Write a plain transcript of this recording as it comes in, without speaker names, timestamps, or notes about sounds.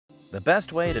The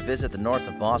best way to visit the north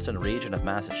of Boston region of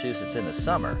Massachusetts in the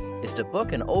summer is to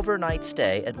book an overnight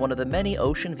stay at one of the many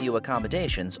ocean view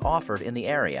accommodations offered in the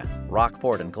area.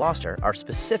 Rockport and Gloucester are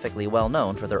specifically well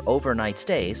known for their overnight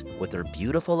stays with their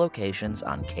beautiful locations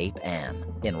on Cape Ann.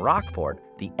 In Rockport,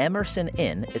 the Emerson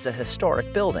Inn is a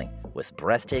historic building with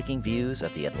breathtaking views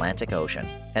of the Atlantic Ocean,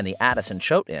 and the Addison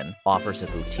Choate Inn offers a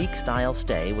boutique-style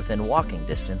stay within walking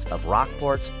distance of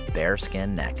Rockport's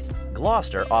Bearskin Neck.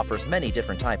 Gloucester offers many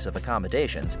different types of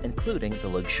accommodations, including the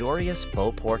luxurious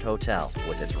Beauport Hotel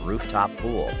with its rooftop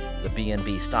pool, the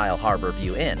B&B style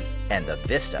Harborview Inn, and the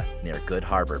Vista near Good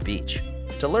Harbor Beach.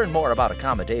 To learn more about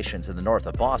accommodations in the north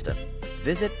of Boston,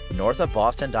 visit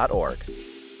northofboston.org.